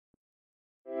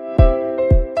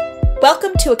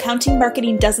Welcome to Accounting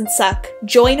Marketing Doesn't Suck.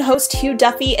 Join host Hugh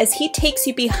Duffy as he takes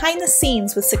you behind the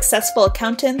scenes with successful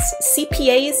accountants,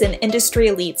 CPAs, and industry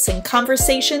elites in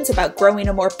conversations about growing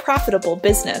a more profitable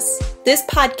business. This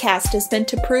podcast has been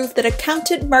to prove that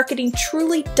accountant marketing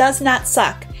truly does not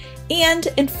suck, and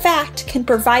in fact can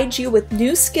provide you with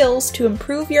new skills to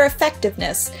improve your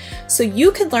effectiveness so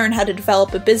you can learn how to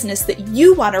develop a business that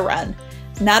you want to run,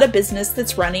 not a business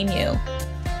that's running you.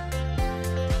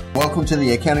 Welcome to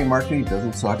the Accounting Marketing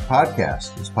Doesn't Suck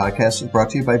podcast. This podcast is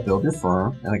brought to you by Build Your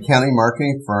Firm, an accounting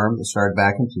marketing firm that started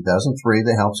back in 2003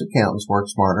 that helps accountants work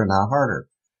smarter, not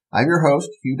harder. I'm your host,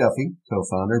 Hugh Duffy,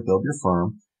 co-founder of Build Your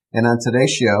Firm, and on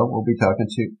today's show, we'll be talking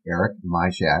to Eric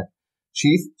Majchrzak,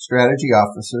 Chief Strategy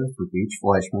Officer for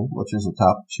BeachFleischman, which is a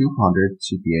top 200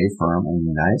 CPA firm in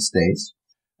the United States.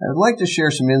 I would like to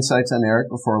share some insights on Eric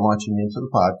before launching into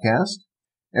the podcast.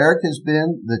 Eric has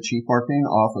been the Chief Marketing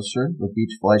Officer with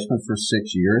BeachFleischman for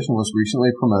 6 years and was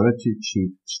recently promoted to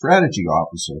Chief Strategy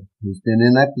Officer. He's been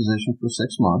in that position for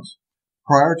 6 months.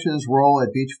 Prior to his role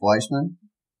at BeachFleischman,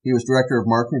 he was Director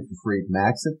of Marketing for Freed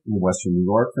Maxick in Western New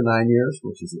York for 9 years,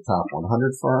 which is a top 100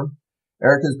 firm.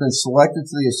 Eric has been selected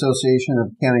to the Association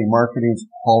of Accounting Marketing's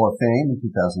Hall of Fame in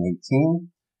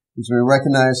 2018. He's been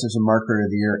recognized as a Marketer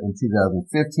of the Year in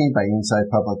 2015 by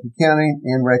Inside Public Accounting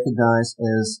and recognized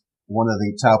as one of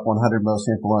the top 100 most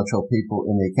influential people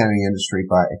in the accounting industry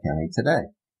by Accounting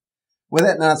Today. With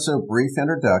that not so brief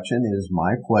introduction, it is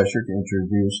my pleasure to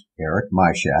introduce Eric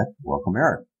Majchrzak. Welcome,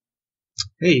 Eric.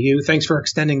 Hey, Hugh. Thanks for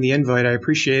extending the invite. I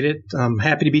appreciate it. I'm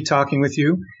happy to be talking with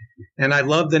you. And I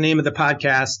love the name of the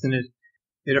podcast, and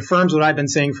it affirms what I've been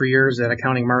saying for years, that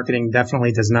accounting marketing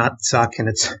definitely does not suck, and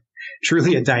it's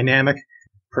truly a dynamic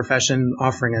profession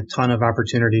offering a ton of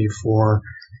opportunity for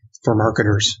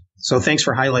marketers. So thanks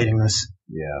for highlighting this.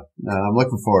 Yeah, no, I'm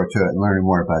looking forward to it and learning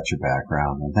more about your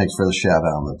background. And thanks for the shout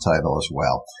out on the title as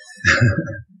well.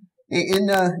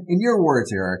 In your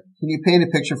words, Eric, can you paint a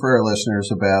picture for our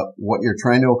listeners about what you're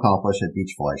trying to accomplish at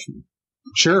BeachFleischman?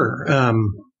 Sure.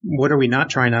 What are we not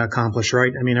trying to accomplish,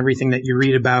 right? I mean, everything that you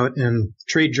read about in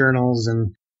trade journals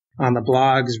and on the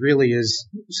blogs really is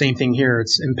the same thing here.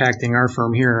 It's impacting our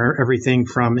firm here. Everything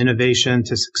from innovation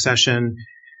to succession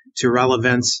to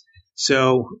relevance.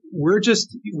 So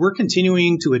we're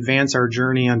continuing to advance our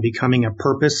journey on becoming a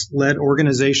purpose-led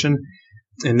organization.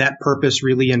 And that purpose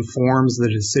really informs the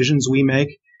decisions we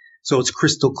make. So it's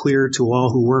crystal clear to all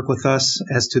who work with us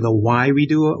as to the why we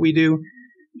do what we do.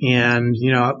 And,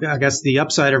 I guess the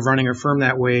upside of running a firm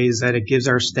that way is that it gives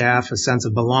our staff a sense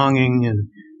of belonging, and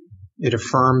it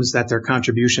affirms that their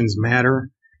contributions matter.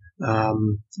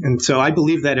 And so I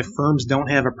believe that if firms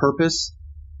don't have a purpose,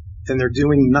 then they're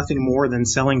doing nothing more than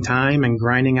selling time and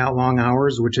grinding out long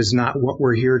hours, which is not what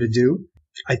we're here to do.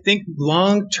 I think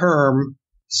long term,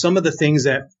 some of the things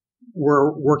that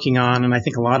we're working on, and I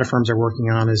think a lot of firms are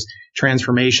working on, is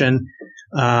transformation.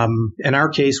 In our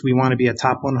case, we want to be a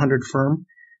top 100 firm.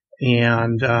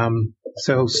 And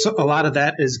so a lot of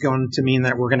that is going to mean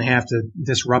that we're going to have to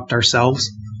disrupt ourselves,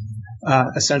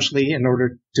 essentially, in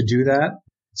order to do that.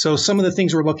 So some of the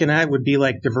things we're looking at would be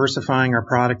like diversifying our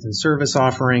product and service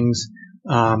offerings.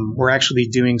 We're actually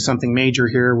doing something major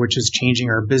here, which is changing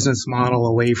our business model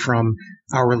away from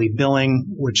hourly billing,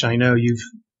 which I know you've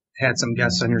had some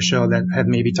guests on your show that have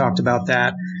maybe talked about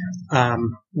that.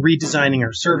 Redesigning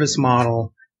our service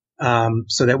model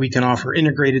so that we can offer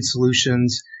integrated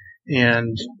solutions.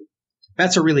 And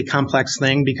that's a really complex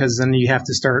thing, because then you have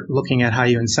to start looking at how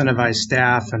you incentivize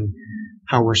staff and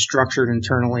how we're structured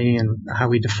internally and how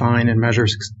we define and measure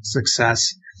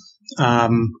success.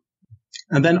 And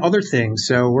then other things.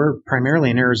 So we're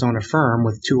primarily an Arizona firm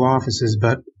with 2 offices,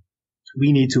 but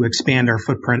we need to expand our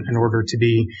footprint in order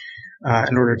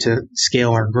to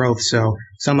scale our growth. So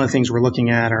some of the things we're looking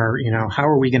at are, how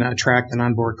are we going to attract and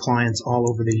onboard clients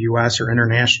all over the U.S. or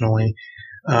internationally?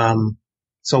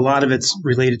 So a lot of it's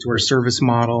related to our service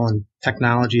model and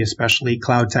technology, especially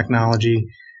cloud technology.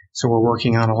 So we're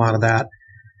working on a lot of that.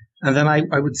 And then I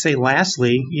would say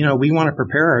lastly, we want to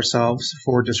prepare ourselves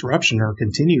for disruption, or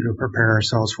continue to prepare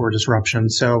ourselves for disruption.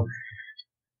 So,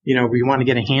 we want to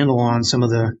get a handle on some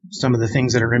of the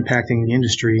things that are impacting the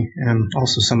industry, and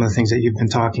also some of the things that you've been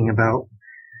talking about,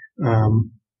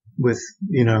 with,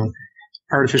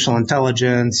 artificial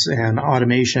intelligence and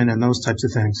automation and those types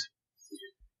of things.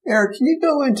 Eric, can you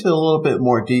go into a little bit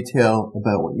more detail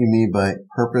about what you mean by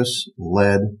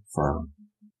purpose-led firm?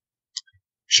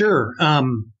 Sure.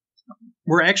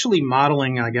 We're actually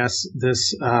modeling, I guess,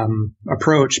 this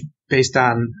approach based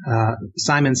on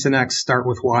Simon Sinek's Start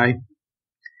With Why.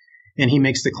 And he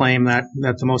makes the claim that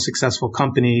the most successful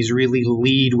companies really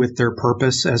lead with their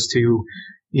purpose as to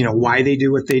why they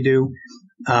do what they do.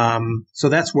 So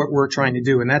that's what we're trying to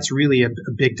do. And that's really a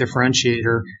big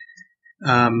differentiator.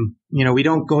 We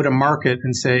don't go to market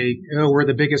and say, oh, we're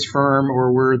the biggest firm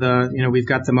or we've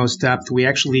got the most depth. We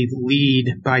actually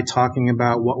lead by talking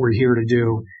about what we're here to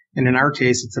do. And in our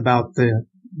case, it's about the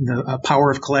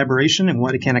power of collaboration and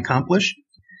what it can accomplish.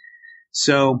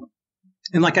 So,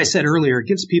 and like I said earlier, it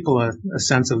gives people a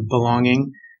sense of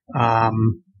belonging,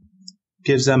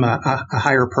 gives them a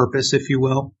higher purpose, if you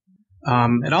will.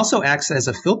 It also acts as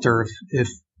a filter if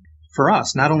for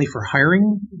us, not only for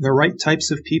hiring the right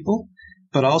types of people,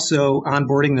 but also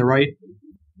onboarding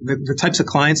the types of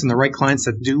clients and the right clients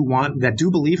that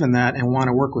do believe in that and want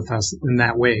to work with us in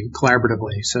that way,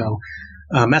 collaboratively. So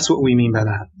that's what we mean by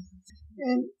that.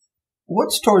 And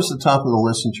what's towards the top of the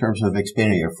list in terms of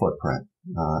expanding your footprint?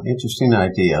 Interesting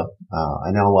idea. I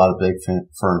know a lot of big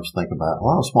firms think about it. A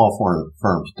lot of small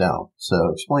firms don't. So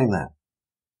explain that.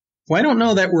 Well, I don't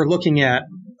know that we're looking at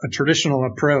a traditional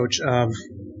approach of,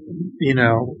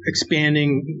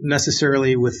 expanding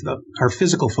necessarily with our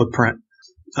physical footprint.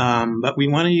 But we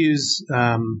want to use,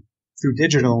 through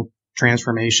digital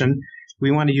transformation,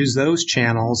 we want to use those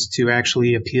channels to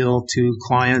actually appeal to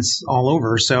clients all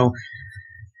over. So,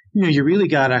 you really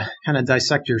got to kind of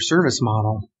dissect your service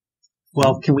model.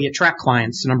 Well, can we attract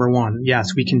clients? Number one,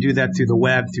 yes, we can do that through the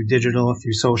web, through digital,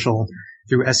 through social,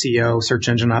 through SEO, search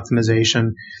engine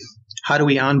optimization. How do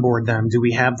we onboard them? Do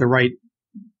we have the right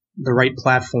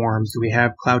platforms? Do we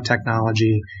have cloud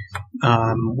technology?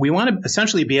 We want to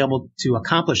essentially be able to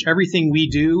accomplish everything we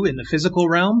do in the physical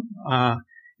realm,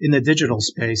 in the digital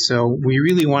space. So we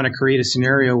really want to create a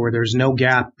scenario where there's no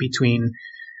gap between,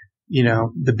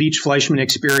 the BeachFleischman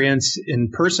experience in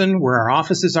person where our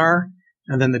offices are,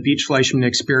 and then the BeachFleischman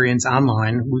experience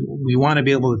online. We want to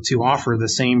be able to offer the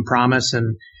same promise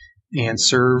and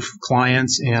serve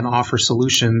clients and offer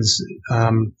solutions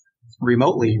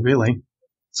remotely, really.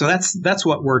 So that's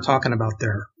what we're talking about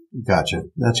there. Gotcha.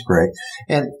 That's great.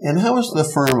 And how has the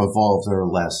firm evolved over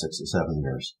the last 6 to 7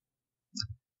 years?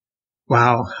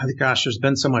 Wow. Gosh, there's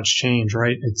been so much change,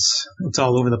 right? It's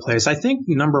all over the place. I think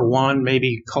number one,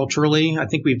 maybe culturally, I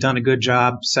think we've done a good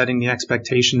job setting the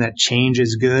expectation that change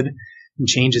is good and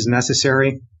change is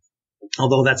necessary.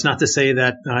 Although that's not to say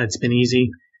that it's been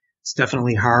easy. It's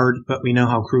definitely hard, but we know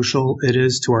how crucial it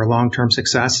is to our long-term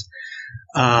success.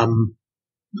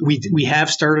 We have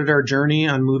started our journey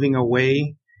on moving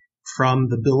away from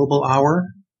the billable hour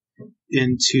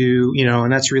into,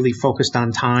 and that's really focused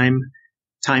on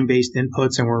time-based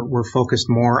inputs, and we're focused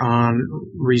more on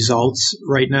results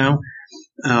right now,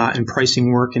 and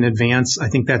pricing work in advance. I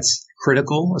think that's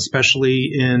critical,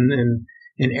 especially in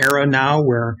an era now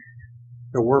where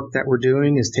the work that we're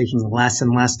doing is taking less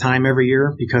and less time every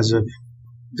year because of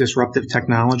disruptive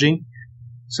technology.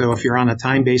 So if you're on a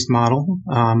time-based model,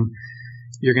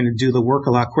 you're going to do the work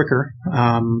a lot quicker.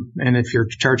 And if you're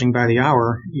charging by the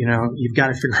hour, you've got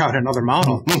to figure out another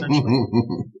model, essentially.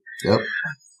 Yep.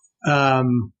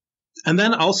 And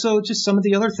then also just some of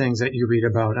the other things that you read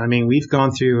about. I mean, we've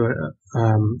gone through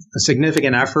a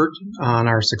significant effort on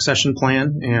our succession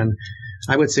plan. And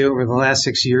I would say over the last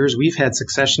 6 years, we've had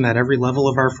succession at every level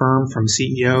of our firm, from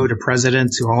CEO to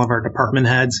president to all of our department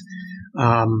heads,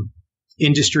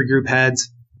 industry group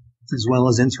heads, as well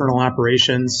as internal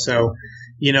operations. So,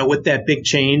 with that big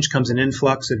change comes an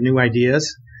influx of new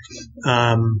ideas.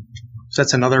 So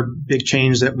that's another big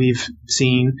change that we've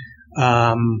seen.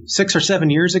 6 or 7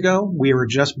 years ago, we were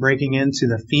just breaking into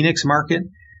the Phoenix market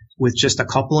with just a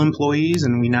couple employees,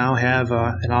 and we now have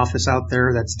an office out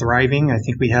there that's thriving. I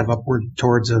think we have upward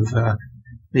towards of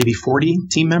maybe 40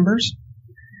 team members.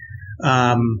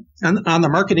 And on the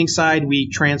marketing side,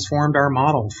 we transformed our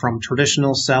model from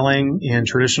traditional selling and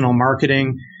traditional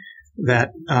marketing that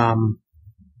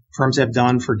firms have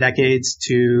done for decades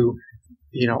to,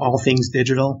 all things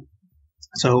digital.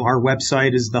 So our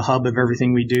website is the hub of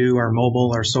everything we do. Our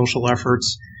mobile, our social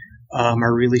efforts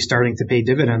are really starting to pay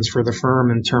dividends for the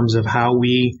firm in terms of how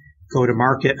we go to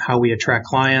market, how we attract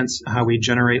clients, how we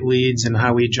generate leads, and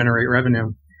how we generate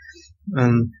revenue.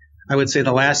 I would say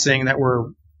the last thing that we're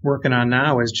working on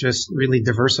now is just really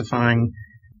diversifying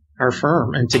our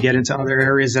firm and to get into other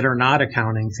areas that are not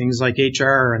accounting, things like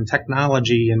HR and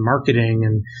technology and marketing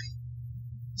and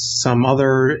some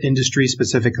other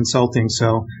industry-specific consulting.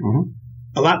 So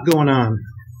a lot going on.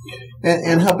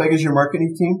 And how big is your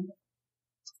marketing team?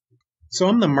 So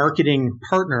I'm the marketing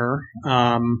partner,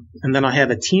 and then I have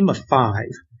a team of 5.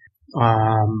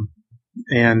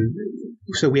 And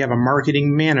so we have a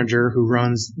marketing manager who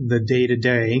runs the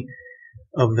day-to-day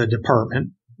of the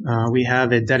department. We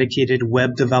have a dedicated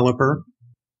web developer.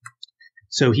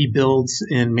 So he builds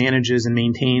and manages and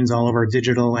maintains all of our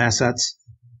digital assets.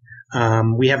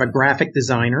 We have a graphic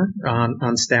designer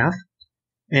on staff,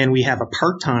 and we have a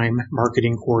part-time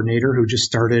marketing coordinator who just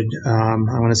started, I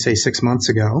want to say 6 months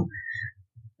ago.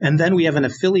 And then we have an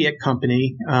affiliate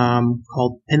company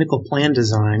called Pinnacle Plan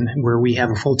Design, where we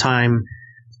have a full-time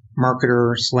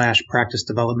marketer / practice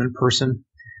development person.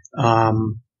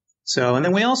 And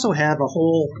then we also have a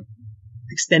whole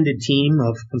extended team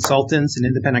of consultants and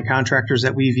independent contractors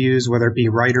that we've used, whether it be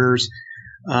writers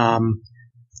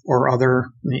or other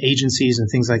agencies and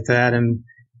things like that. And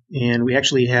we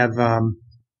actually have,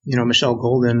 Michelle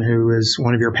Golden, who is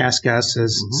one of your past guests,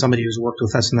 is somebody who's worked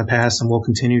with us in the past and will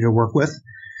continue to work with.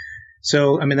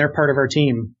 So, they're part of our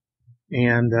team,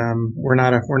 and we're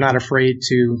not afraid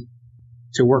to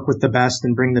work with the best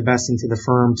and bring the best into the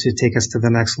firm to take us to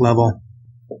the next level.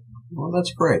 Well,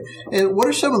 that's great. And what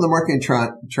are some of the marketing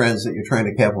trends that you're trying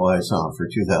to capitalize on for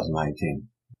 2019?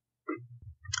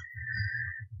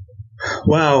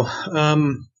 Wow.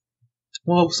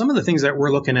 Some of the things that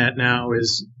we're looking at now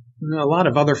is a lot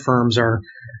of other firms are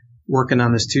working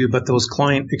on this too, but those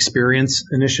client experience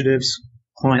initiatives,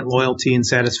 client loyalty and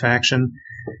satisfaction.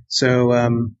 So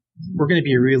we're going to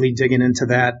be really digging into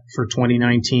that for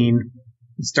 2019,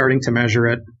 starting to measure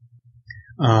it.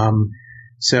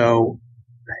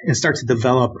 And start to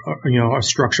develop, a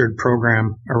structured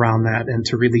program around that, and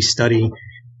to really study,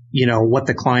 what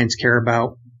the clients care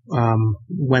about,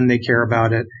 when they care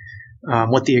about it,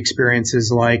 what the experience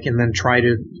is like, and then try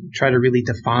to really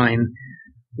define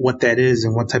what that is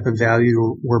and what type of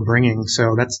value we're bringing.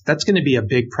 So that's going to be a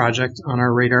big project on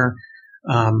our radar.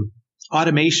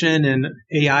 Automation and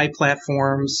AI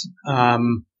platforms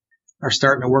are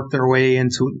starting to work their way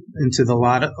into a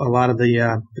lot of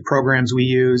the programs we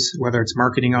use, whether it's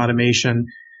marketing automation.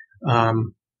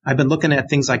 I've been looking at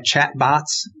things like chat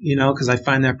bots, because I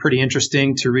find that pretty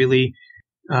interesting to really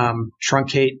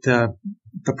truncate the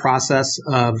process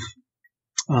of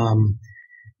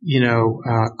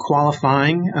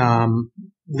qualifying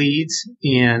leads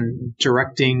and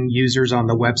directing users on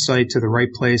the website to the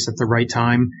right place at the right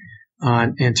time.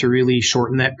 And to really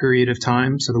shorten that period of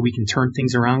time so that we can turn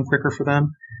things around quicker for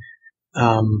them.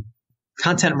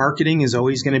 Content marketing is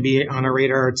always going to be on our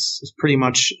radar. It's pretty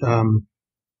much, the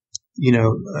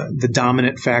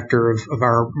dominant factor of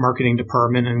our marketing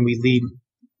department, and we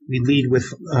lead with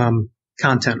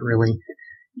content really,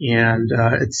 and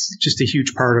it's just a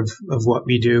huge part of what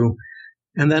we do.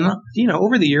 And then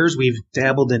over the years we've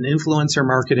dabbled in influencer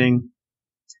marketing,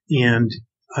 and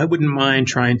I wouldn't mind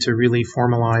trying to really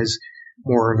formalize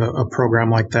more of a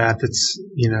program like that. That's,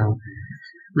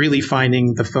 really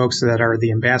finding the folks that are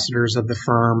the ambassadors of the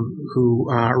firm who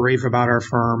rave about our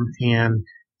firm, and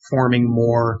forming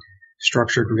more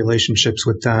structured relationships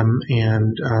with them,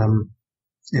 and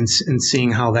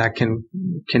seeing how that can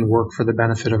work for the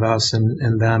benefit of us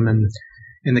and them and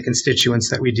the constituents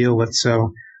that we deal with.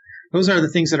 So those are the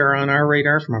things that are on our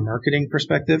radar from a marketing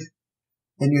perspective.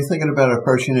 And you're thinking about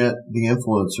approaching it the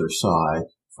influencer side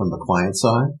from the client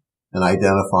side and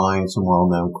identifying some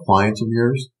well-known clients of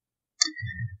yours?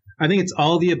 I think it's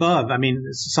all the above.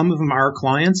 Some of them are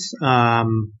clients.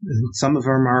 Some of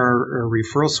them are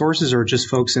referral sources or just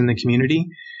folks in the community.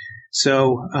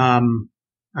 So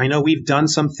I know we've done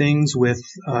some things with,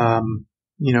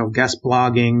 guest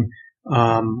blogging.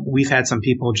 We've had some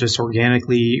people just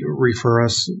organically refer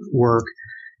us work.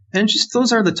 And just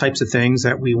those are the types of things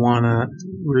that we want to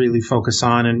really focus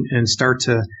on and start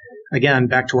to, again,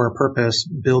 back to our purpose,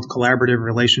 build collaborative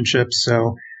relationships.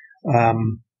 So,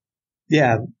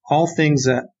 all things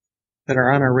that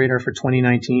are on our radar for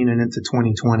 2019 and into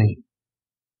 2020.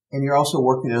 And you're also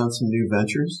working on some new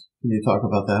ventures. Can you talk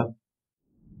about that?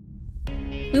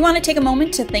 We want to take a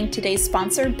moment to thank today's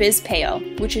sponsor,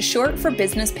 BizPayo, which is short for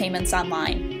Business Payments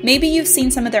Online. Maybe you've seen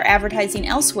some of their advertising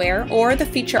elsewhere or the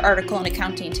feature article in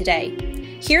Accounting Today.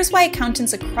 Here's why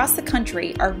accountants across the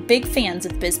country are big fans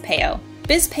of BizPayo.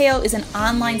 BizPayo is an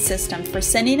online system for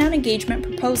sending out engagement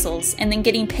proposals and then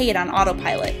getting paid on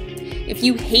autopilot. If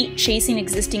you hate chasing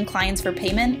existing clients for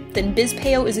payment, then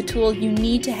BizPayo is a tool you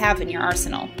need to have in your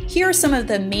arsenal. Here are some of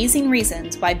the amazing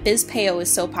reasons why BizPayo is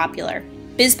so popular.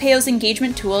 BizPayo's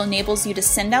engagement tool enables you to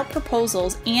send out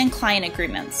proposals and client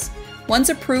agreements. Once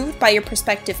approved by your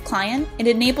prospective client, it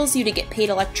enables you to get paid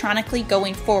electronically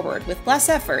going forward with less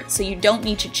effort, so you don't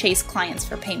need to chase clients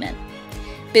for payment.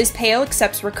 BizPayo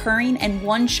accepts recurring and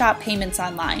one-shot payments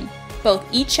online, both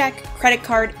e-check, credit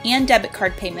card, and debit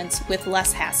card payments with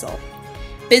less hassle.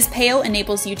 BizPayo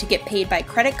enables you to get paid by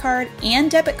credit card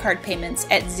and debit card payments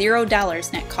at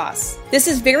 $0 net costs. This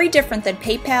is very different than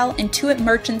PayPal, Intuit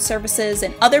Merchant Services,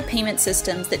 and other payment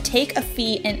systems that take a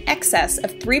fee in excess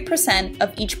of 3%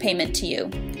 of each payment to you.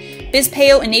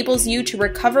 BizPayo enables you to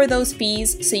recover those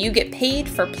fees so you get paid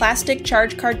for plastic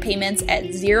charge card payments at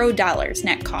 $0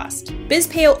 net cost.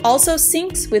 BizPayo also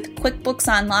syncs with QuickBooks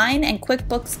Online and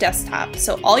QuickBooks Desktop,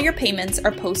 so all your payments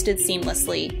are posted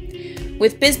seamlessly.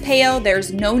 With BizPayo,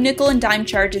 there's no nickel and dime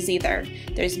charges either.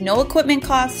 There's no equipment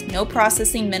costs, no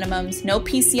processing minimums, no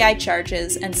PCI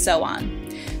charges, and so on.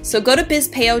 So go to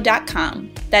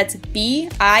bizpayo.com, that's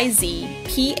bizpayo.com,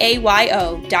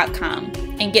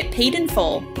 and get paid in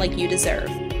full like you deserve.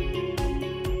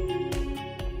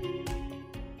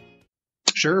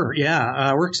 Sure,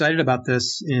 yeah. We're excited about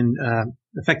this. In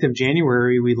effective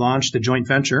January, we launched a joint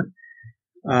venture.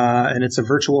 And it's a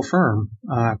virtual firm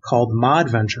called Mod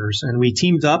Ventures, and we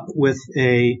teamed up with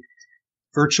a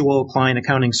virtual client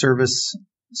accounting services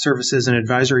and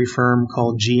advisory firm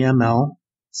called GML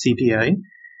CPA,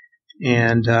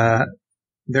 and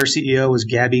their CEO is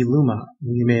Gabby Luma,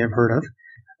 who you may have heard of.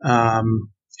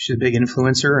 She's a big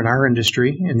influencer in our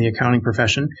industry, in the accounting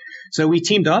profession. So we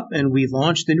teamed up and we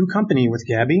launched a new company with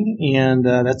Gabby, and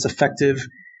that's effective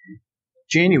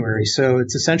January. So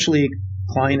it's essentially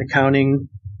client accounting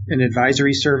and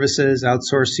advisory services,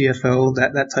 outsourced CFO,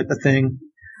 that type of thing.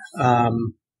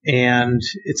 And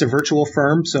it's a virtual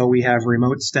firm, so we have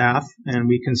remote staff and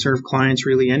we can serve clients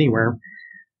really anywhere.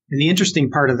 And the interesting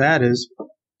part of that is,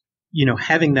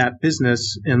 having that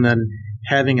business and then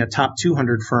having a top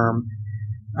 200 firm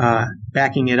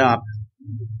backing it up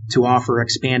to offer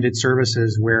expanded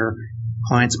services where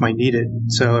clients might need it.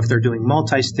 So if they're doing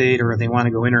multi-state or they want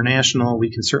to go international,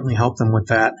 we can certainly help them with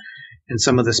that. And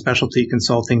some of the specialty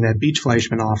consulting that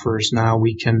BeachFleischman offers now,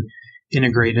 we can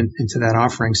integrate into that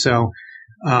offering. So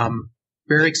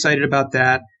very excited about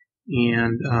that,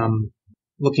 and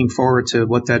looking forward to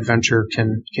what that venture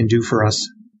can do for us.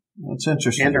 That's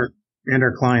interesting. And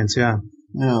our clients, yeah.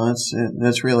 No,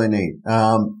 that's really neat.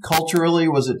 Culturally,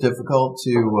 was it difficult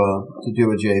to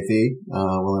do a JV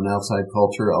with an outside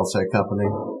culture, outside company,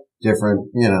 different,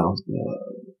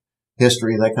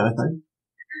 history, that kind of thing?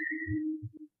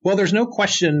 Well, there's no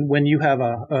question when you have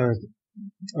a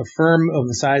firm of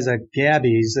the size of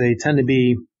Gabby's, they tend to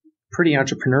be pretty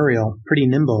entrepreneurial, pretty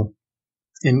nimble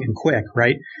and quick,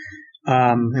 right?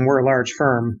 And we're a large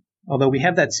firm. Although we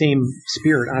have that same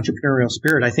spirit, entrepreneurial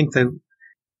spirit, I think the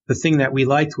thing that we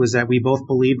liked was that we both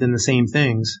believed in the same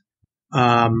things.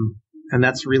 And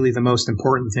that's really the most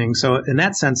important thing. So in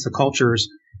that sense, the cultures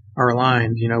are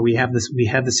aligned. We have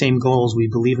the same goals. We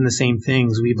believe in the same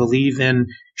things. We believe in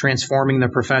transforming the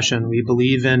profession. We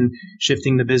believe in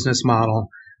shifting the business model.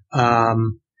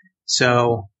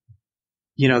 So,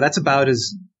 that's about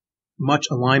as much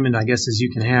alignment, I guess, as you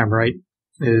can have, right?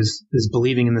 Is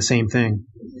believing in the same thing.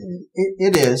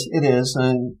 It is.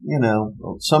 And,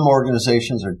 some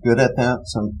organizations are good at that.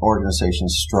 Some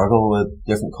organizations struggle with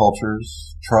different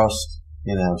cultures, trust,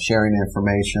 sharing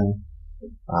information,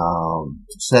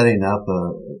 setting up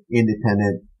a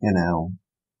independent,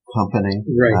 company.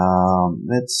 Right.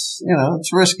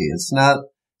 It's risky. It's not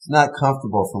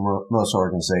comfortable for most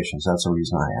organizations. That's the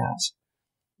reason I ask.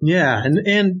 Yeah.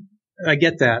 And I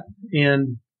get that.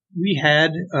 And we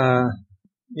had,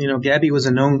 Gabby was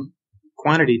a known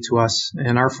quantity to us,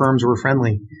 and our firms were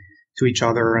friendly to each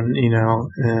other and,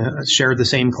 shared the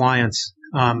same clients.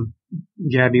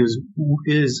 Gabby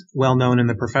is well known in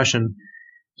the profession,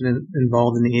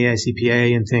 involved in the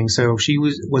AICPA and things. So she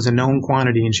was a known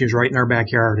quantity, and she was right in our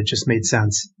backyard. It just made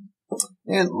sense.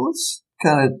 And let's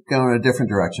kind of go in a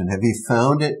different direction. Have you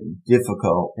found it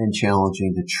difficult and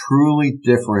challenging to truly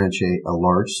differentiate a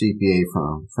large CPA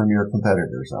firm from your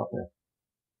competitors out there?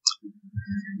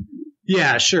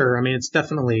 Yeah, sure. I mean, it's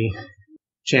definitely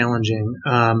challenging.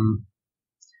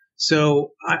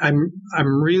 So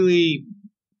I'm really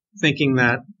thinking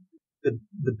that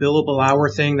the billable hour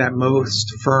thing that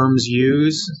most firms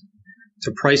use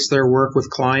to price their work with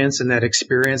clients and that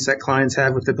experience that clients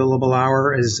have with the billable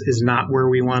hour is not where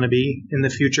we want to be in the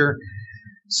future.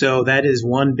 So that is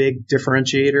one big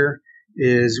differentiator,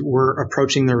 is we're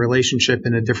approaching the relationship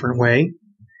in a different way.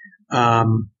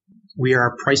 We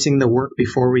are pricing the work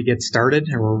before we get started,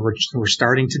 and we're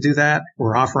starting to do that.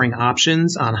 We're offering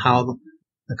options on how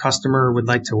the customer would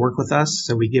like to work with us.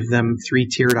 So we give them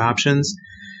 3-tiered options.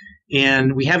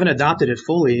 And we haven't adopted it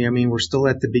fully. I mean, we're still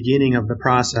at the beginning of the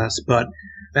process, but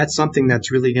that's something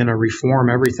that's really going to reform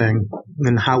everything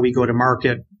and how we go to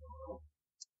market,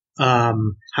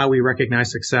 how we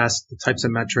recognize success, the types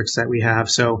of metrics that we have.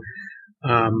 So,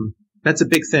 that's a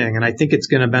big thing. And I think it's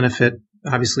going to benefit,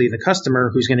 obviously, the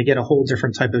customer, who's going to get a whole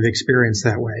different type of experience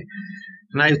that way.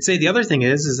 And I would say the other thing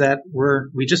is that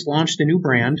we just launched a new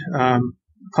brand a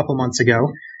couple months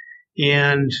ago,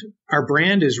 and our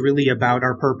brand is really about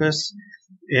our purpose.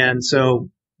 And so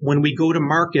when we go to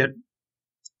market,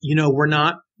 we're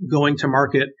not going to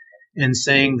market and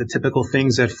saying the typical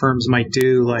things that firms might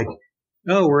do, like,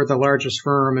 oh, we're the largest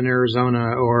firm in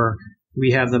Arizona, or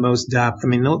we have the most depth. I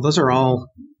mean, those are all,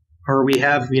 or we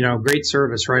have, great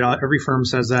service, right? Every firm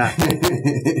says that.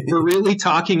 We're really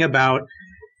talking about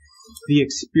the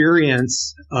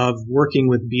experience of working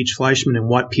with BeachFleischman and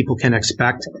what people can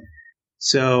expect.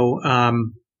 So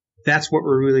that's what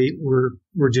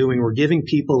we're doing. We're giving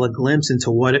people a glimpse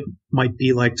into what it might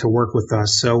be like to work with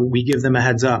us. So we give them a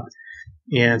heads up.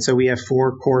 And so we have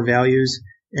 4 core values,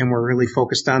 and we're really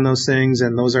focused on those things.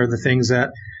 And those are the things that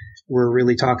we're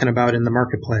really talking about in the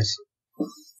marketplace.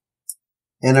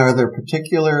 And are there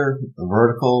particular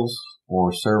verticals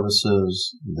or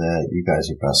services that you guys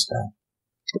are best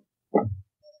at?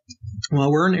 Well,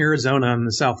 we're in Arizona in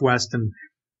the Southwest, and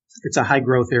it's a high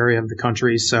growth area of the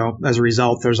country. So as a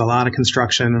result, there's a lot of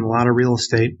construction and a lot of real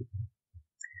estate.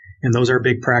 And those are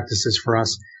big practices for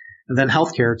us. And then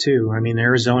healthcare too. I mean,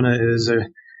 Arizona is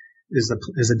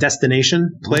a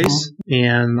destination place,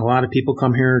 and a lot of people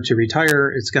come here to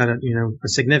retire. It's got a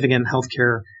significant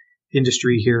healthcare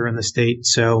industry here in the state.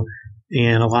 So,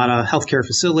 and a lot of healthcare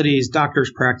facilities,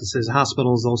 doctors' practices,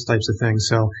 hospitals, those types of things.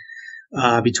 So,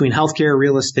 between healthcare,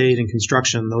 real estate, and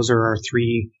construction, those are our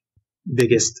 3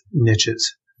 biggest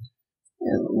niches.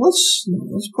 Yeah, let's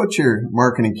put your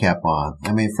marketing cap on.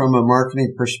 I mean, from a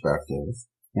marketing perspective,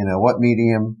 what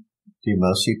medium do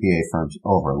most CPA firms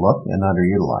overlook and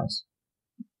underutilize?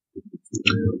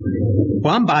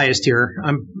 Well, I'm biased here.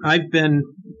 I've been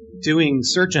doing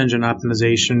search engine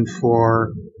optimization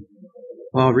for,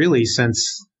 really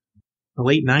since the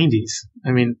late 90s.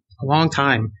 I mean, a long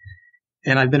time.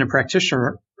 And I've been a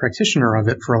practitioner of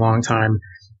it for a long time,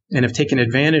 and have taken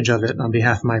advantage of it on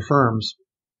behalf of my firms.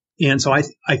 And so I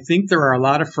think there are a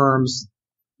lot of firms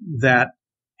that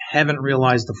haven't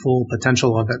realized the full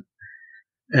potential of it.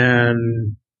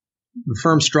 And the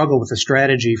firms struggle with a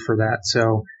strategy for that.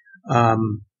 So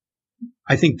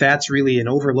I think that's really an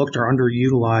overlooked or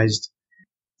underutilized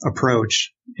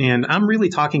approach. And I'm really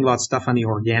talking about stuff on the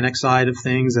organic side of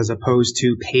things, as opposed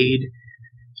to paid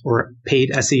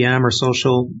SEM or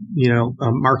social,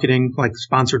 marketing, like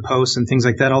sponsored posts and things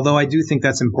like that. Although I do think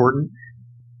that's important.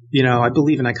 I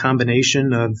believe in a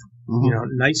combination of,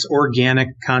 nice organic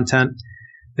content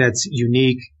that's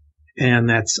unique and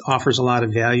that offers a lot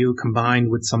of value combined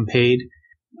with some paid.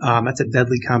 That's a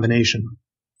deadly combination.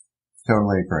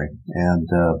 Totally agree. And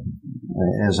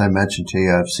as I mentioned to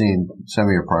you, I've seen some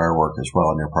of your prior work as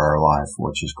well in your prior life,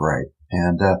 which is great.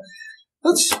 And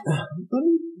let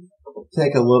me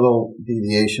take a little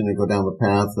deviation and go down the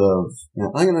path of,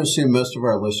 I'm going to assume most of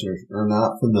our listeners are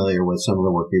not familiar with some of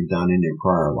the work you've done in your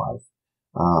prior life,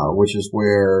 which is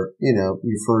where,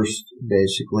 you first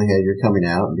basically had your coming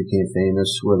out and became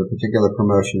famous with a particular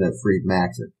promotion at Eric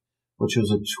Majchrzak, which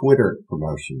was a Twitter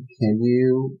promotion. Can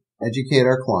you educate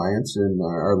our clients and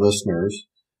our listeners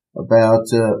about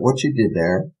what you did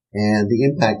there and the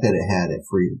impact that it had at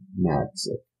Eric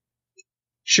Majchrzak?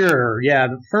 Sure. Yeah.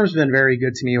 The firm's been very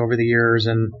good to me over the years,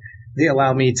 and they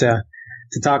allow me to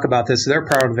talk about this. They're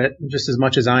proud of it just as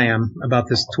much as I am about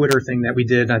this Twitter thing that we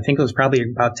did. I think it was probably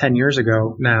about 10 years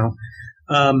ago now.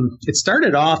 It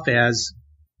started off as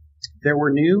there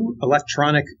were new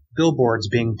electronic billboards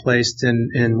being placed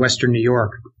in Western New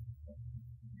York.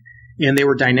 And they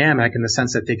were dynamic in the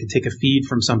sense that they could take a feed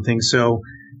from something. So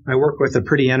I worked with a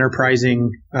pretty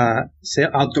enterprising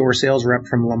outdoor sales rep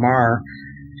from Lamar,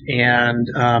 and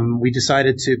we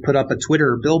decided to put up a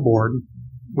Twitter billboard,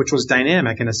 which was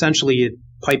dynamic. And essentially it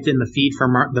piped in the feed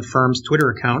from the firm's Twitter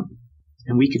account,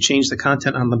 and we could change the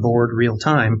content on the board real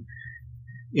time.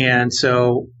 And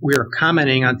so we were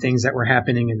commenting on things that were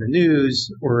happening in the news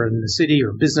or in the city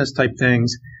or business type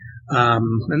things.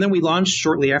 And then we launched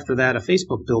shortly after that a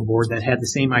Facebook billboard that had the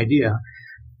same idea.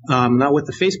 Now with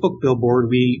the Facebook billboard,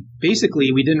 we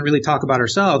didn't really talk about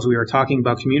ourselves. We were talking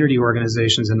about community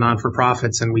organizations and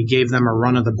non-for-profits, and we gave them a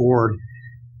run of the board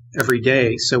every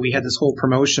day. So we had this whole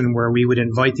promotion where we would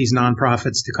invite these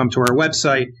nonprofits to come to our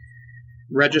website,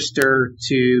 register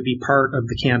to be part of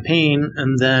the campaign,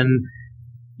 and then,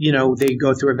 they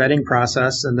go through a vetting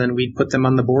process, and then we'd put them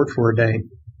on the board for a day.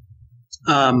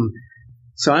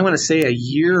 So I want to say a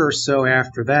year or so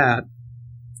after that,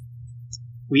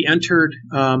 we entered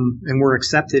and were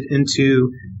accepted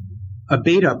into a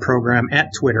beta program at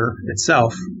Twitter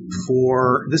itself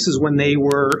this is when they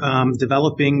were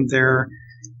developing their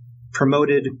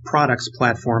promoted products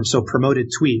platform, so promoted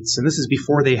tweets. And this is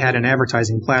before they had an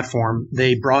advertising platform.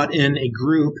 They brought in a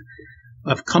group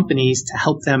of companies to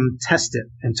help them test it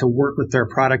and to work with their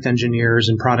product engineers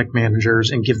and product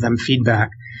managers and give them feedback.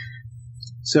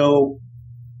 So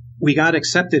we got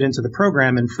accepted into the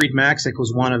program, and Fried Maxik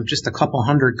was one of just a couple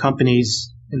hundred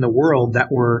companies in the world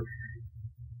that were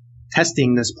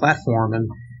testing this platform. And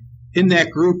in that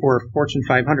group were Fortune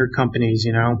 500 companies,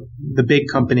 the big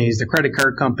companies, the credit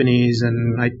card companies.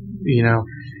 And I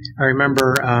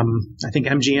remember, I think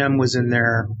MGM was in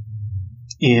there,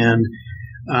 and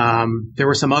there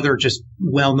were some other just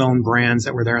well-known brands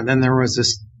that were there. And then there was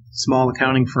this small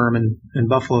accounting firm in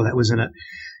Buffalo that was in it.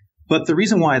 But the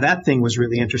reason why that thing was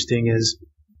really interesting is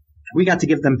we got to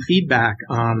give them feedback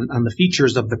on the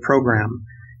features of the program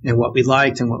and what we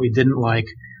liked and what we didn't like.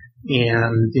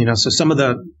 And, so some of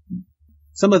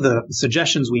the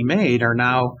suggestions we made are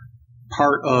now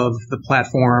part of the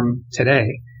platform today,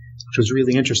 which was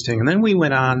really interesting. And then we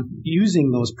went on, using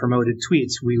those promoted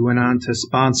tweets, we went on to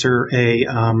sponsor a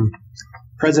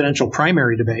presidential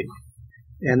primary debate.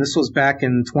 And this was back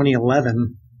in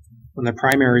 2011 when the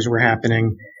primaries were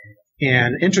happening.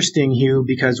 And interesting, Hugh,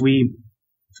 because we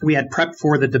had prepped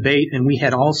for the debate, and we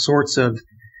had all sorts of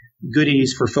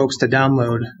goodies for folks to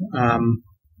download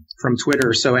from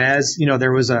Twitter. So as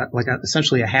there was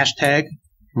essentially a hashtag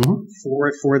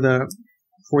for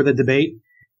the debate,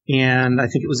 and I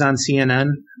think it was on CNN,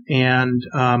 and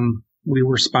we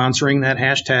were sponsoring that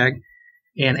hashtag.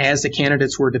 And as the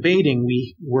candidates were debating,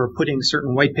 we were putting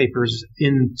certain white papers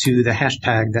into the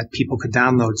hashtag that people could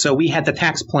download. So we had the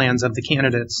tax plans of the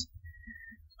candidates.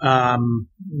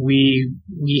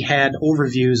 We had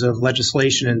overviews of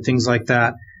legislation and things like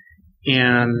that.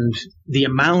 And the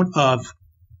amount of,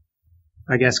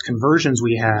 conversions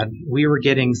we were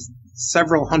getting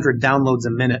several hundred downloads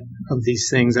a minute of these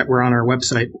things that were on our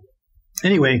website.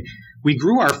 Anyway, we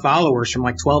grew our followers from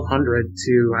 1,200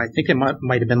 to, I think it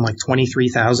might have been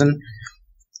 23,000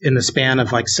 in the span of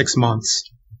 6 months.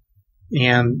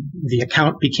 And the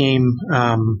account became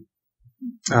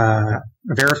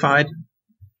verified.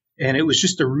 And it was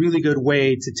just a really good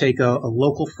way to take a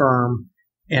local firm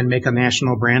and make a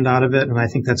national brand out of it. And I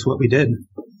think that's what we did.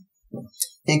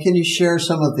 And can you share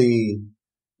some of the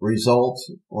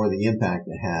results or the impact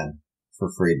it had for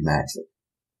Fried Maxik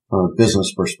from a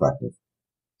business perspective?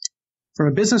 From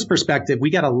a business perspective,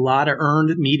 we got a lot of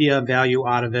earned media value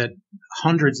out of it,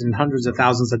 hundreds and hundreds of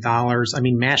thousands of dollars.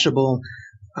 Mashable,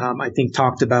 I think,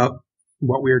 talked about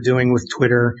what we were doing with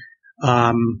Twitter.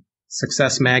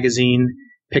 Success Magazine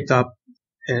picked up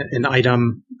an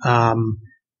item.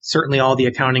 Certainly all the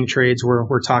accounting trades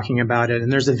were talking about it,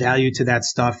 and there's a value to that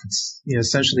stuff. It's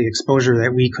essentially exposure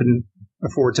that we couldn't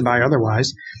afford to buy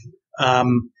otherwise.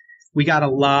 We got a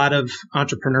lot of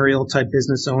entrepreneurial type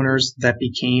business owners that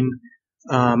became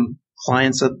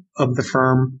clients of the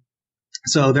firm.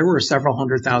 So there were several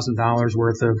 $100,000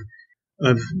 worth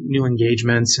of new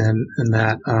engagements and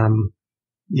that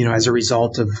as a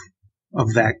result of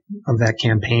that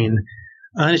campaign.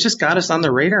 And it just got us on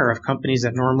the radar of companies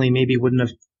that normally maybe wouldn't have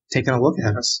taken a look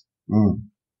at us.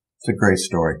 It's a great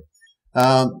story.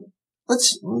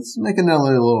 Let's make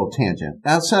another little tangent.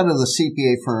 Outside of the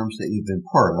CPA firms that you've been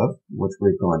part of, which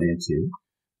we've gone into,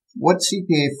 what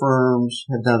CPA firms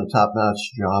have done a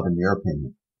top-notch job in your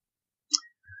opinion?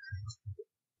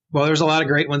 Well, there's a lot of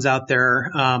great ones out there.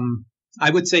 I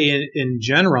would say in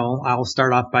general, I'll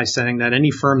start off by saying that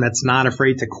any firm that's not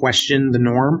afraid to question the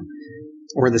norm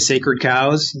or the sacred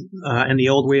cows and the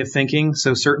old way of thinking.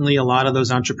 So certainly a lot of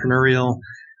those entrepreneurial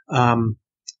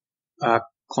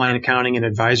client accounting and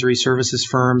advisory services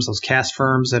firms, those CAS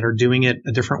firms that are doing it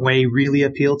a different way, really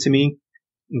appeal to me,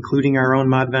 including our own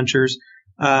Mod Ventures.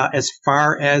 As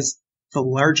far as the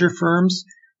larger firms,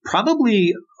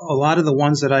 probably a lot of the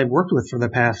ones that I've worked with for the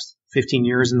past 15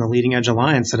 years in the Leading Edge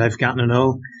Alliance that I've gotten to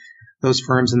know those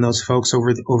firms and those folks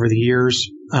over the years.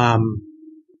 I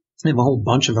have a whole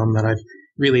bunch of them that I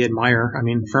really admire.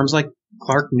 Firms like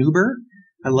Clark Nuber,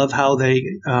 I love how they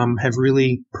have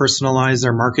really personalized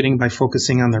their marketing by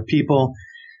focusing on their people.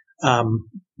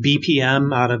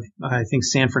 BPM out of, I think,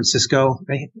 San Francisco.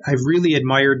 I've really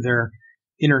admired their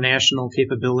international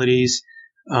capabilities.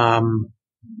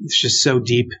 It's just so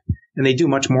deep, and they do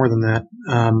much more than that.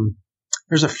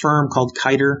 There's a firm called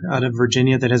Kiter out of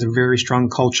Virginia that has a very strong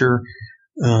culture.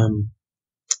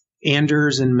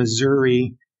 Anders in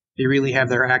Missouri, they really have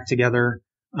their act together,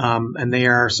 and they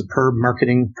are superb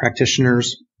marketing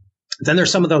practitioners. Then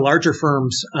there's some of the larger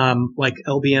firms like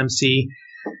LBMC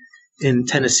in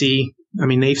Tennessee. I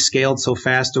mean, they've scaled so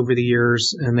fast over the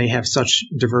years, and they have such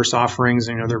diverse offerings.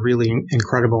 You know, they're really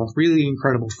incredible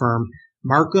firm.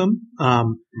 Markham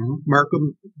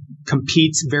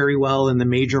competes very well in the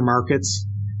major markets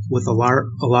with a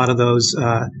lot of those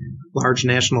large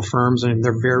national firms, and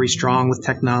they're very strong with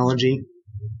technology.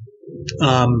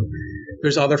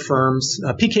 There's other firms,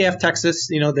 PKF Texas.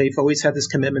 You know, they've always had this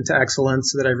commitment to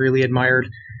excellence that I've really admired.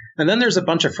 And then there's a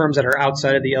bunch of firms that are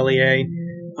outside of the LEA.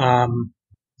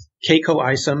 Keiko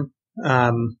Isom,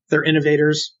 they're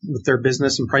innovators with their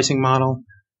business and pricing model.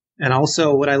 And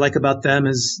also what I like about them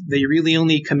is they really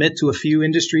only commit to a few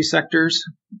industry sectors,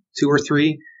 2 or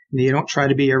 3. And they don't try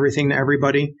to be everything to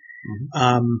everybody.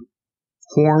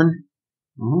 Horn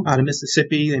out of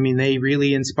Mississippi. I mean, they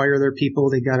really inspire their people.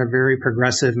 They got a very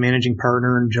progressive managing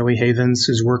partner in Joey Havens,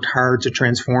 who's worked hard to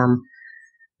transform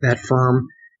that firm.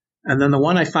 And then the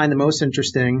one I find the most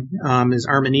interesting is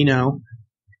Armanino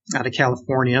out of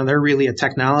California. They're really a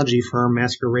technology firm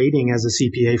masquerading as a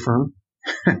CPA firm.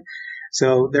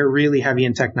 So they're really heavy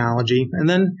in technology. And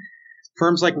then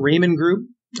firms like Raymond Group,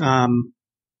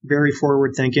 very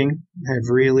forward thinking, have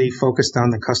really focused on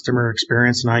the customer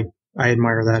experience, and I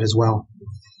admire that as well.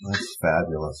 That's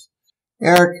fabulous.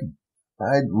 Eric,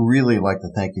 I'd really like to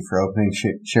thank you for opening,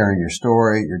 sharing your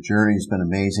story. Your journey has been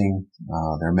amazing.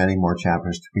 There are many more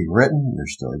chapters to be written. You're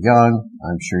still young.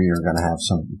 I'm sure you're going to have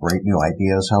some great new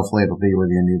ideas. Hopefully it'll be with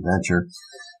your new venture.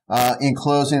 In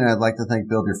closing, I'd like to thank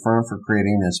Build Your Firm for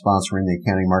creating and sponsoring the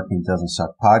Accounting Marketing Doesn't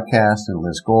Suck podcast, and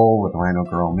Liz Gold with Rhino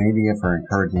Girl Media for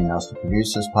encouraging us to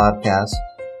produce this podcast.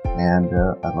 And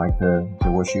I'd like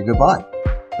to wish you goodbye.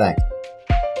 Thanks.